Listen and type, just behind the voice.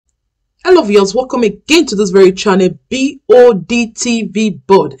Hello viewers, welcome again to this very channel, Bod TV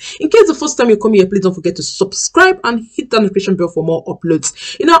Bod. In case the first time you come here, please don't forget to subscribe and hit the notification bell for more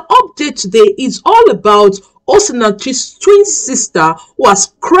uploads. In our update today, it's all about Osinachi's twin sister who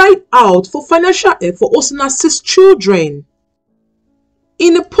has cried out for financial help for Osinachi's children.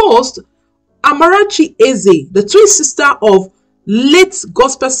 In a post, Amarachi, the twin sister of late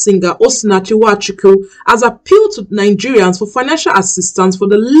gospel singer Osinachi Nwachukwu, has appealed to Nigerians for financial assistance for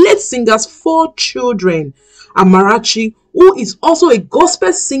the late singer's 4 children. Amarachi, who is also a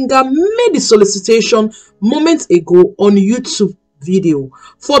gospel singer, made the solicitation moments ago on YouTube video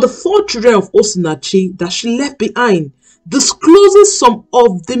for the 4 children of Osinachi that she left behind, disclosing some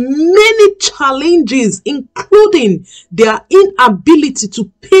of the many challenges, including their inability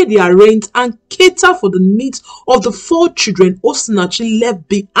to pay their rent and cater for the needs of the 4 children Osinachi left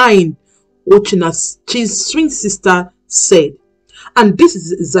behind, Osinachi's twin sister said. And this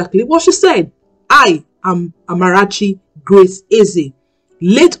is exactly what she said. I am Amarachi Grace Eze,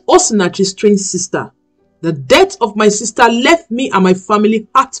 late Osinachi's twin sister. The death of my sister left me and my family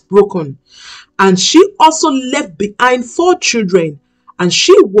heartbroken, and she also left behind 4 children, and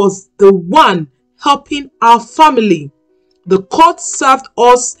she was the one helping our family. The court served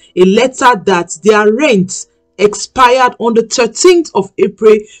us a letter that their rent expired on the 13th of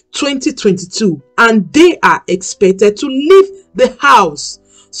April 2022, and they are expected to leave the house.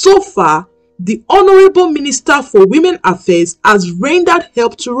 So far, the Honorable Minister for Women Affairs has rendered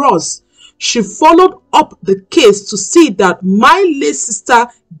help to us. She followed up the case to see that my late sister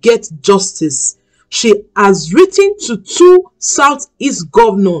gets justice. She has written to 2 Southeast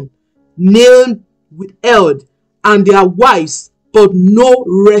governors, named withheld, and their wives, but no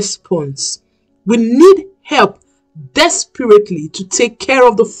response. We need help desperately to take care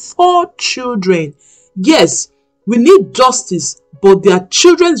of the 4 children. Yes, we need justice, but their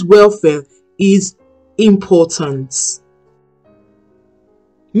children's welfare is important.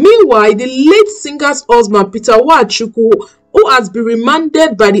 Meanwhile, the late singer's husband, Peter Nwachukwu, who has been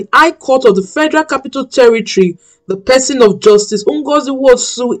remanded by the High Court of the Federal Capital Territory, the person of Justice Ngozi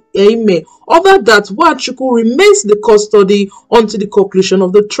Wosu-Eime, ordered that Nwachukwu remains in the custody until the conclusion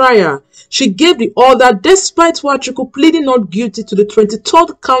of the trial. She gave the order despite Nwachukwu pleading not guilty to the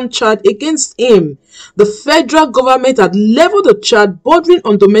 23rd count charge against him. The federal government had leveled a charge bordering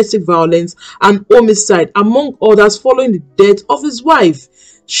on domestic violence and homicide, among others, following the death of his wife.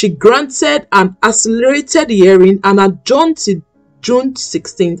 She granted an accelerated hearing and adjourned to June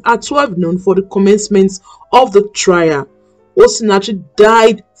 16th at 12 noon for the commencement of the trial. Osinachi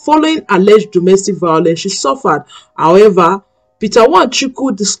died following alleged domestic violence she suffered. However, Peter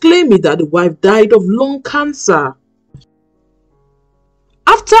Nwachukwu disclaimed that the wife died of lung cancer.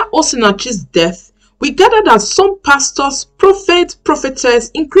 After Osinachi's death, we gathered that some pastors, prophets,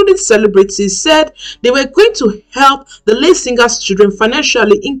 prophetess, including celebrities, said they were going to help the late singer's children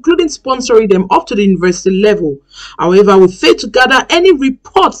financially, including sponsoring them up to the university level. However, we failed to gather any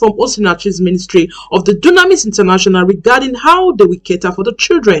report from Osinachi's ministry of the Dunamis International regarding how they will cater for the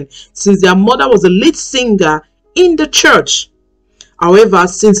children, since their mother was a lead singer in the church. However,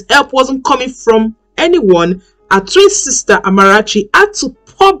 since help wasn't coming from anyone, our twin sister Amarachi had to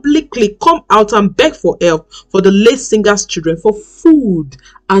publicly come out and beg for help for the late singer's children for food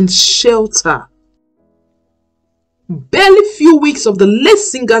and shelter. Barely few weeks of the late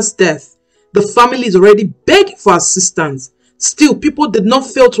singer's death, the family is already begging for assistance. Still, people did not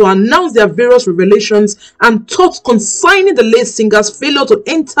fail to announce their various revelations and thoughts concerning the late singer's failure to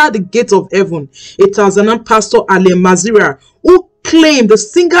enter the gate of heaven. A Tanzanian pastor, Ali Mazira, who claimed the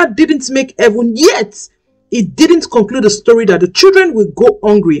singer didn't make heaven yet, it didn't conclude the story that the children will go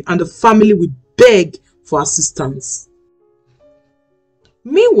hungry and the family will beg for assistance.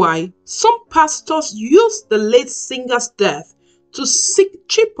 Meanwhile, some pastors used the late singer's death to seek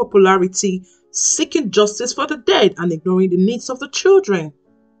cheap popularity, seeking justice for the dead and ignoring the needs of the children.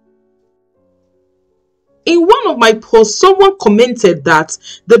 In one of my posts, someone commented that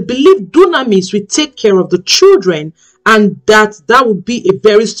they believe Dunamis will take care of the children and that would be a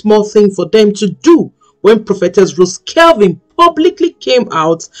very small thing for them to do, when Prophetess Rose Kelvin publicly came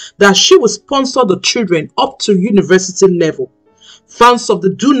out that she would sponsor the children up to university level. Fans of the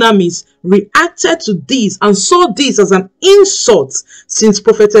Dunamis reacted to this and saw this as an insult, since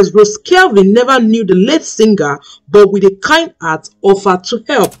Prophetess Rose Kelvin never knew the late singer, but with a kind heart offered to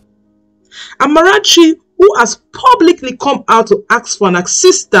help. Amarachi, who has publicly come out to ask for an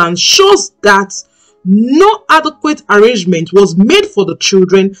assistance, shows that no adequate arrangement was made for the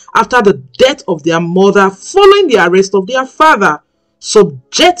children after the death of their mother following the arrest of their father,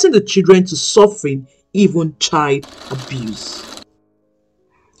 subjecting the children to suffering, even child abuse.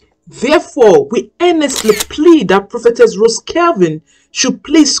 Therefore, we earnestly plead that Prophetess Rose Kelvin should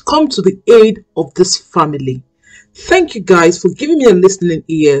please come to the aid of this family. Thank you guys for giving me a listening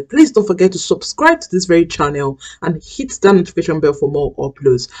ear. Please don't forget to subscribe to this very channel and hit that notification bell for more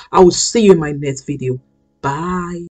uploads. I will see you in my next video. Bye.